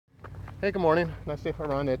Hey, good morning. Nice day for a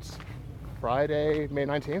run. It's Friday, May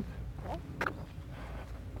 19th.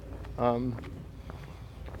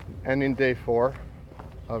 Ending day 4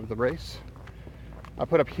 of the race. I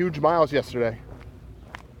put up huge miles yesterday.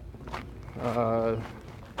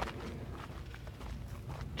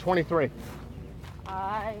 23.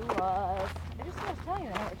 I just was telling you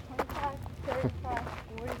that, 25, 35,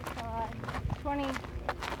 45, 20,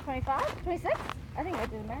 25, 26? I think I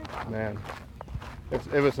did a marathon. Man,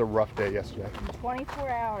 it was a rough day yesterday. 24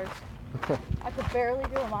 hours. I could barely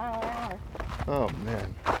do a mile an hour. Oh,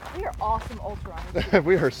 man. We are awesome ultra runners.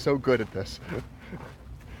 We are so good at this.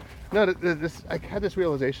 No, I had this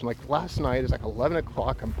realization, like last night, it's like 11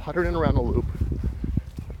 o'clock, I'm puttering around the loop,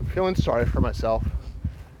 I'm feeling sorry for myself,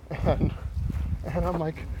 and I'm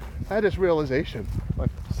like, I had this realization,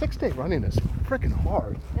 like 6-day running is freaking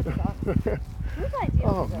hard. It's tough. Whose idea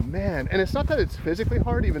Oh was it? man, and it's not that it's physically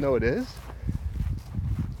hard, even though it is.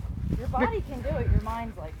 Your body can do it, your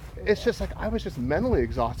mind's like... It's just like, I was just mentally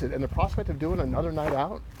exhausted, and the prospect of doing another night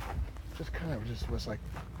out just kind of just was like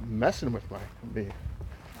messing with me.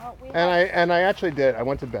 Well, And I actually did. I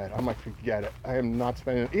went to bed. I'm like, forget it. I am not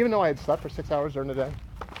spending, even though I had slept for 6 hours during the day.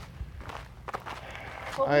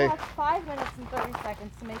 Well, we have 5 minutes and 30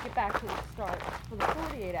 seconds to make it back to the start for the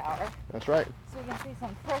 48 hour. That's right. So we can see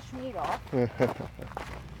some fresh meat off. Yeah.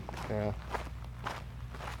 Then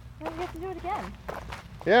we get to do it again.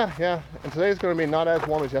 Yeah. And today's going to be not as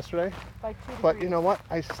warm as yesterday. By 2 degrees. But you know what?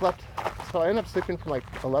 I slept, so I ended up sleeping from like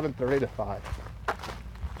 11:30 to 5.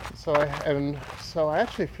 So I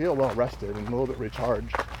actually feel well rested and a little bit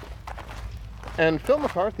recharged. And Phil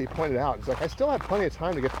McCarthy pointed out, he's like, I still have plenty of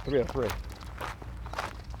time to get to 303.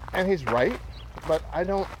 And he's right, but I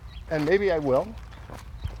don't, and maybe I will.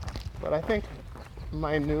 But I think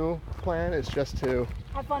my new plan is just to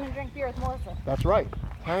have fun and drink beer with Melissa. That's right.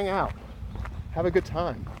 Hang out. Have a good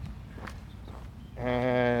time.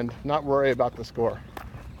 And not worry about the score.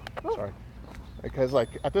 Ooh. Sorry. Because like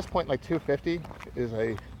at this point, like 250 is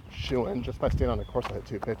a shoo-in. Just by staying on the course, I hit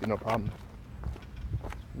 250, no problem.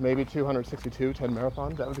 Maybe 262, 10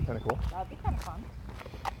 marathons. That would be kind of cool. That would be kind of fun.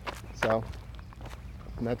 So,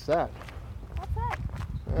 and that's that. That's it.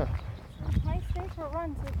 Yeah. It's a nice day for a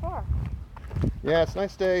run so far. Yeah, it's a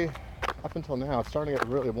nice day up until now. It's starting to get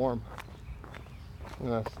really warm. I'm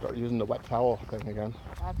going to start using the wet towel thing again.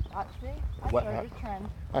 That's Wet a hat. trend.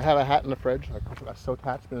 I have a hat in the fridge. A soaked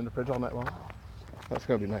hat's been in the fridge all night long. That's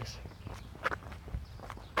going to be nice.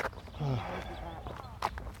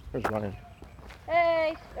 There's Ryan.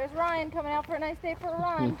 Hey, there's Ryan coming out for a nice day for a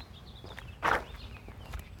run.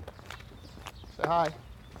 Say hi.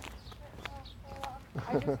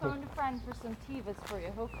 I just phoned a friend for some Tivas for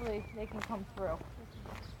you. Hopefully they can come through.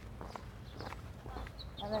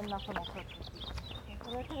 And then nothing will touch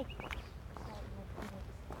this week.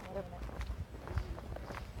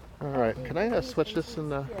 All right, can I switch this in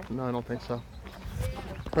the, no, I don't think so.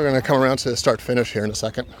 We're gonna come around to the start finish here in a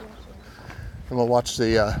second. And we'll watch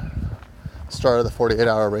the start of the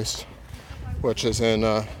 48-hour race, which is in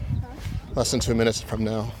less than 2 minutes from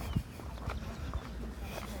now.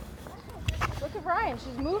 Look at Ryan,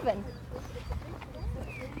 she's moving.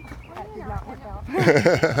 That did not work out.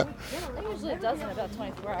 It usually does in about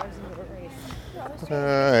 24 hours into a race. All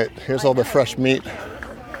right, here's all the fresh meat.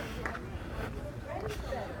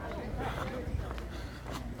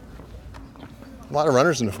 A lot of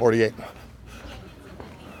runners in the 48.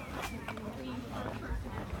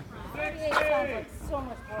 48 sounds like so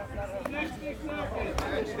much better.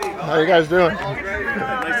 How you guys doing?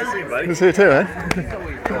 Nice to see you, buddy. Good to see you too, eh? Steve, how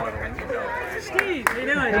you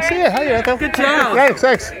doing? Good to see you. How you doing? Good job.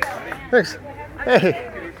 Thanks. Hey.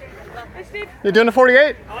 You doing the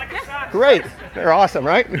 48? Great. They're awesome,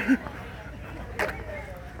 right? 40!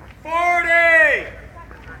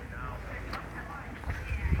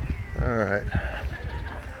 All right.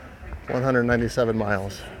 197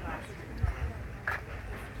 miles.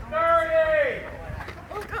 30!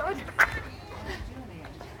 Oh, God.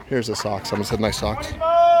 Here's the socks. Someone said nice socks.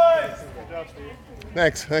 25!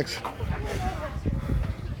 Thanks. 20!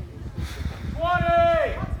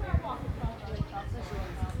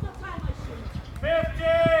 50!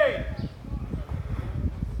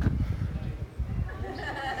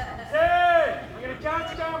 10! I'm going to count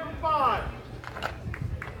you down from 5.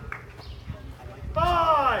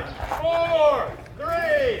 5, 4, 3,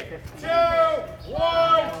 2,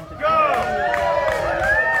 1, go!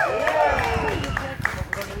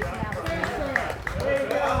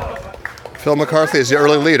 Phil McCarthy is the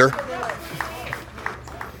early leader.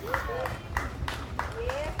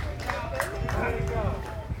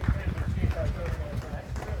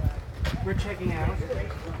 We're checking out.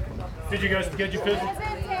 Did you guys get your physical?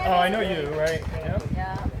 Oh, I know you, right? Yep.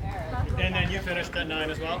 Yeah. And then you finished at 9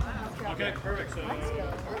 as well? Okay, perfect. So,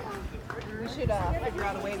 We should figure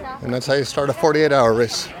out a way to. And that's how you start a 48-hour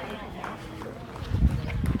race.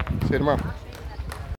 See you tomorrow.